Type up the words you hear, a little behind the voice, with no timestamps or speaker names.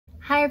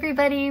Hi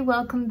everybody,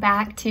 welcome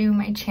back to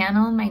my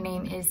channel. My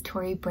name is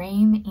Tori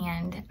Brame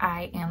and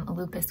I am a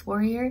lupus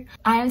warrior.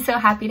 I'm so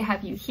happy to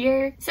have you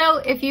here. So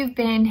if you've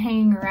been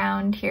hanging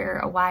around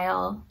here a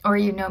while or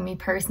you know me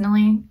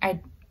personally,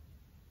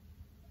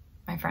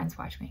 my friends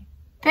watch me,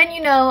 then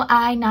you know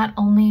I not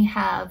only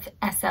have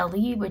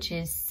SLE, which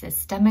is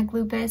systemic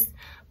lupus,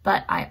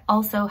 but I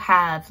also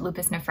have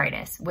lupus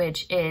nephritis,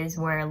 which is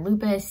where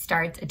lupus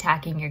starts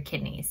attacking your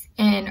kidneys.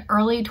 In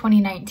early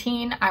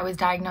 2019, I was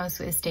diagnosed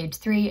with stage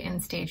 3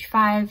 and stage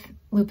 5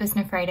 lupus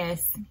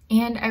nephritis,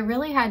 and I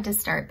really had to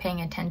start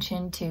paying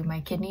attention to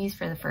my kidneys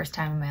for the first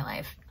time in my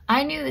life.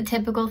 I knew the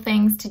typical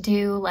things to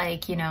do,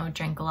 like,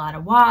 drink a lot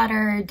of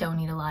water, don't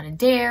eat a lot of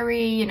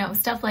dairy,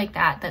 stuff like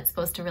that that's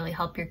supposed to really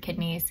help your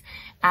kidneys.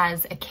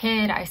 As a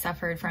kid, I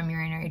suffered from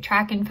urinary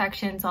tract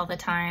infections all the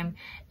time.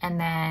 And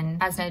then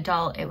as an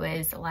adult, it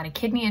was a lot of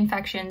kidney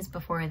infections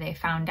before they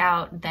found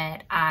out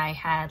that I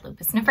had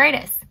lupus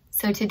nephritis.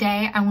 So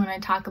today I want to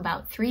talk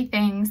about 3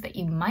 things that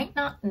you might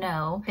not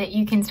know that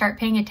you can start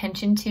paying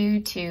attention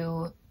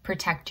to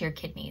protect your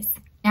kidneys.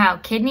 Now,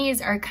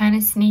 kidneys are kind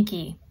of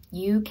sneaky.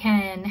 You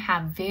can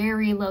have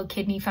very low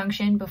kidney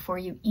function before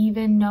you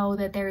even know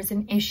that there's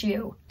an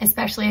issue,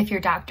 especially if your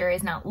doctor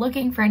is not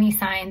looking for any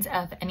signs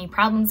of any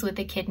problems with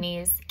the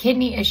kidneys.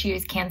 Kidney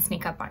issues can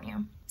sneak up on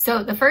you.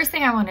 So the first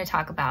thing I want to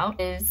talk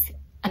about is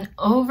an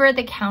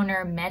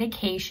over-the-counter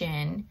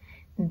medication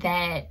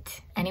that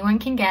anyone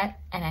can get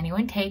and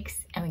anyone takes,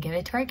 and we give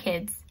it to our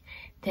kids,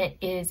 that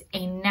is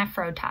a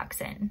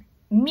nephrotoxin,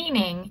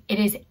 meaning it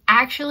is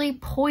actually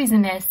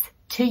poisonous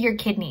to your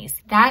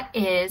kidneys. That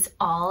is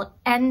all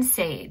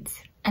NSAIDs.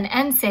 An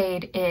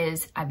NSAID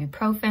is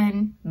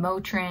ibuprofen,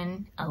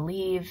 Motrin,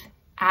 Aleve,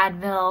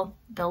 Advil,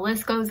 the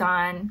list goes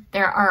on.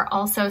 There are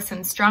also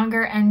some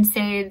stronger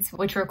NSAIDs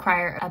which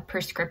require a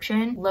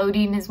prescription.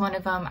 Lodine is one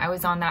of them. I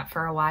was on that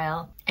for a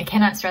while. I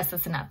cannot stress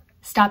this enough.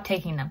 Stop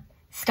taking them.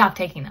 Stop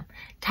taking them.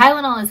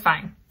 Tylenol is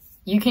fine.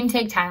 You can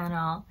take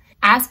Tylenol.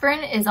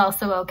 Aspirin is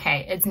also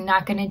okay. It's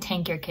not going to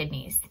tank your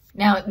kidneys.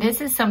 Now,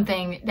 this is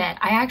something that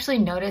I actually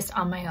noticed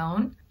on my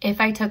own.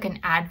 If I took an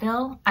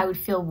Advil, I would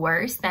feel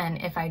worse than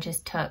if I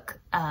just took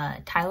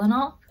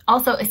Tylenol.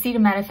 Also,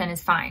 acetaminophen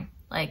is fine.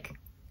 Like,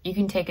 you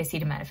can take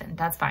acetaminophen,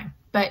 that's fine.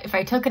 But if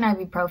I took an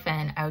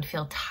ibuprofen, I would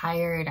feel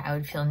tired, I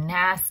would feel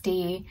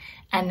nasty.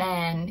 And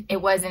then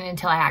it wasn't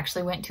until I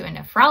actually went to a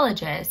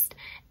nephrologist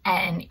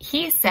and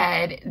he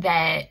said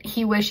that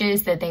he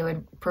wishes that they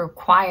would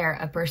require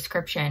a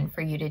prescription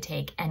for you to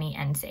take any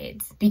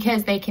NSAIDs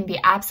because they can be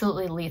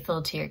absolutely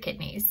lethal to your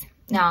kidneys.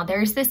 Now,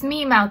 there's this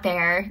meme out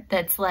there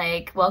that's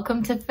like,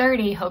 welcome to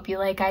 30, hope you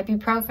like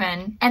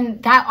ibuprofen.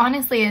 And that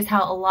honestly is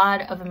how a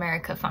lot of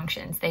America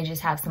functions. They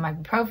just have some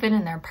ibuprofen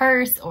in their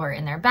purse or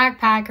in their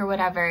backpack or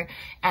whatever.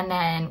 And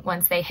then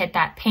once they hit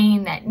that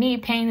pain, that knee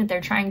pain that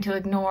they're trying to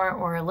ignore,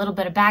 or a little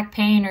bit of back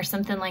pain or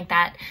something like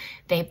that,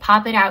 they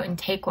pop it out and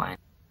take one.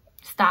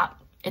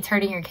 Stop. It's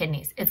hurting your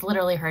kidneys. It's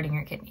literally hurting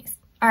your kidneys.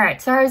 All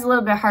right, sorry I was a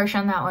little bit harsh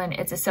on that one.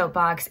 It's a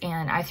soapbox,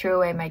 and I threw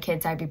away my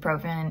kid's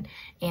ibuprofen,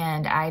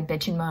 and I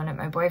bitch and moan at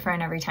my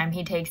boyfriend every time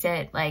he takes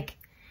it. Like,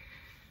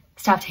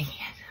 stop taking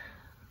it.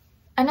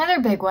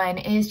 Another big one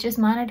is just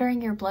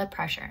monitoring your blood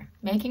pressure,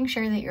 making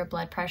sure that your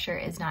blood pressure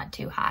is not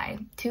too high.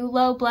 Too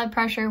low blood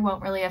pressure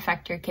won't really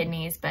affect your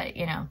kidneys, but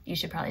you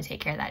should probably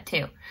take care of that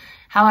too.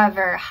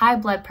 However, high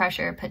blood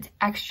pressure puts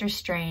extra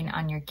strain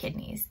on your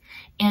kidneys,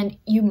 and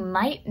you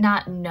might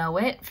not know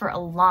it for a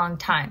long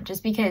time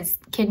just because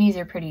kidneys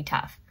are pretty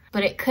tough.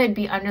 But it could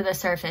be under the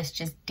surface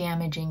just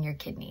damaging your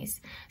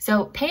kidneys.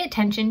 So pay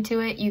attention to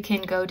it. You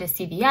can go to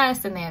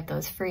CVS and they have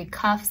those free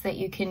cuffs that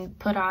you can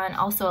put on.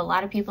 Also, a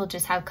lot of people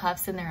just have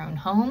cuffs in their own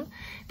home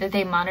that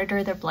they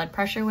monitor their blood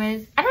pressure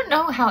with. I don't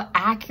know how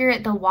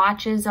accurate the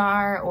watches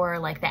are or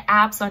like the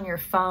apps on your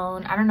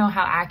phone. I don't know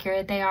how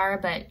accurate they are,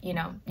 but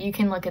you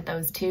can look at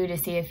those too to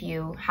see if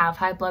you have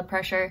high blood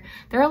pressure.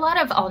 There are a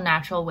lot of all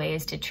natural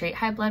ways to treat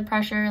high blood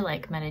pressure,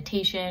 like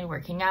meditation,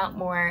 working out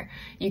more.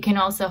 You can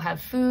also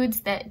have foods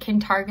that can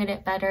target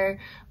it better.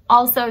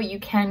 Also, you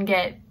can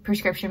get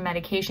prescription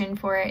medication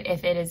for it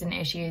if it is an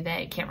issue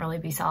that can't really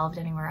be solved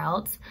anywhere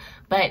else.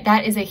 But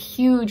that is a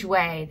huge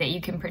way that you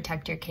can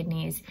protect your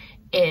kidneys,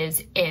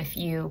 is if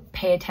you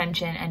pay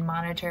attention and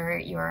monitor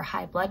your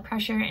high blood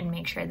pressure and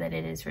make sure that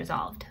it is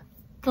resolved.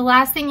 The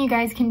last thing you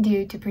guys can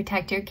do to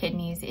protect your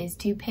kidneys is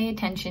to pay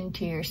attention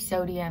to your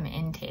sodium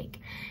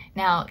intake.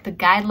 Now, the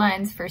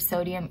guidelines for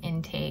sodium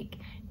intake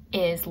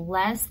is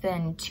less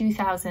than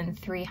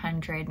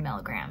 2,300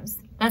 milligrams.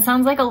 That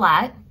sounds like a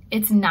lot.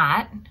 It's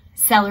not.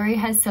 Celery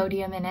has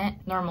sodium in it.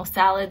 Normal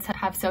salads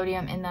have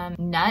sodium in them.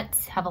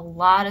 Nuts have a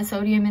lot of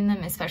sodium in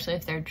them, especially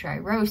if they're dry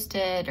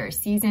roasted or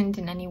seasoned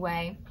in any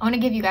way. I want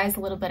to give you guys a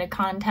little bit of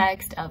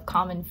context of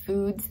common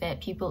foods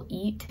that people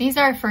eat. These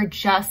are for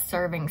just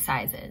serving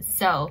sizes.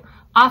 So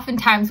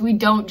oftentimes we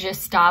don't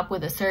just stop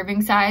with a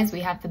serving size. We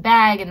have the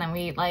bag and then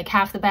we eat like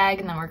half the bag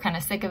and then we're kind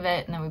of sick of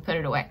it and then we put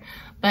it away.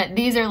 But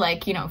these are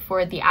like,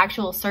 for the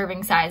actual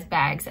serving size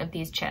bags of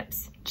these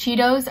chips.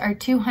 Cheetos are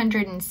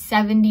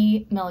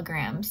 270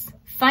 milligrams.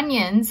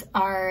 Funyuns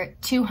are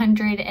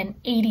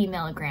 280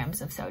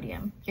 milligrams of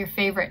sodium. Your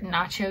favorite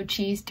nacho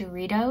cheese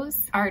Doritos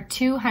are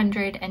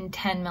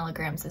 210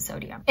 milligrams of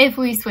sodium. If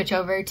we switch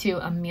over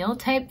to a meal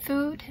type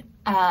food,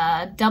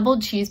 a double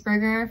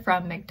cheeseburger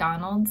from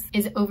McDonald's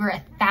is over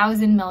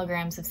 1,000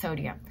 milligrams of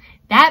sodium.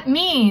 That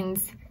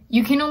means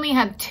you can only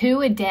have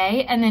 2 a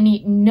day and then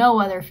eat no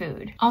other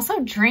food.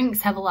 Also,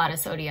 drinks have a lot of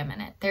sodium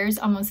in it. There's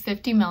almost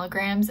 50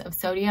 milligrams of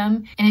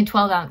sodium in a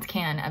 12-ounce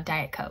can of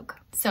Diet Coke.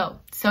 So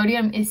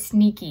sodium is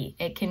sneaky.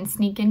 It can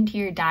sneak into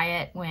your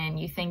diet when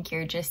you think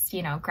you're just,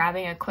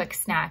 grabbing a quick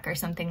snack or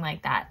something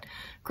like that.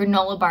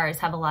 Granola bars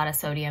have a lot of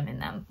sodium in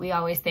them. We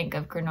always think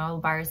of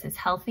granola bars as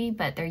healthy,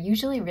 but they're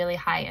usually really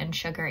high in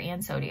sugar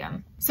and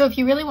sodium. So if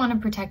you really want to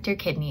protect your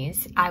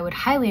kidneys, I would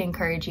highly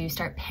encourage you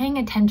start paying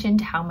attention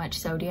to how much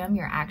sodium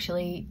you're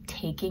actually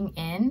taking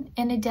in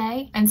a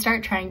day and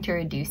start trying to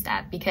reduce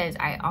that, because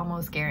I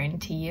almost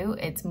guarantee you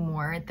it's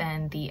more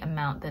than the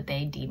amount that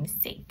they deem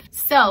safe.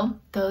 So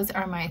those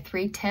are my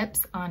 3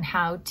 tips on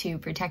how to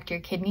protect your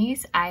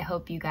kidneys. I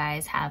hope you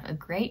guys have a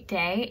great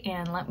day,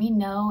 and let me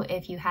know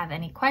if you have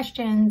any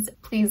questions.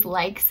 Please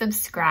like,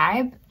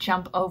 subscribe,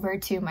 jump over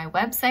to my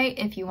website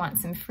if you want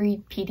some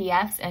free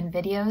PDFs and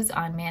videos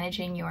on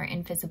managing your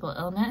invisible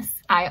illness.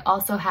 I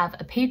also have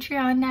a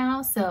Patreon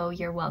now, so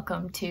you're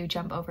welcome to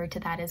jump over to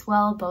that as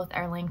well. Both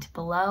are linked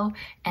below,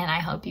 and I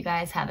hope you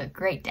guys have a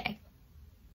great day.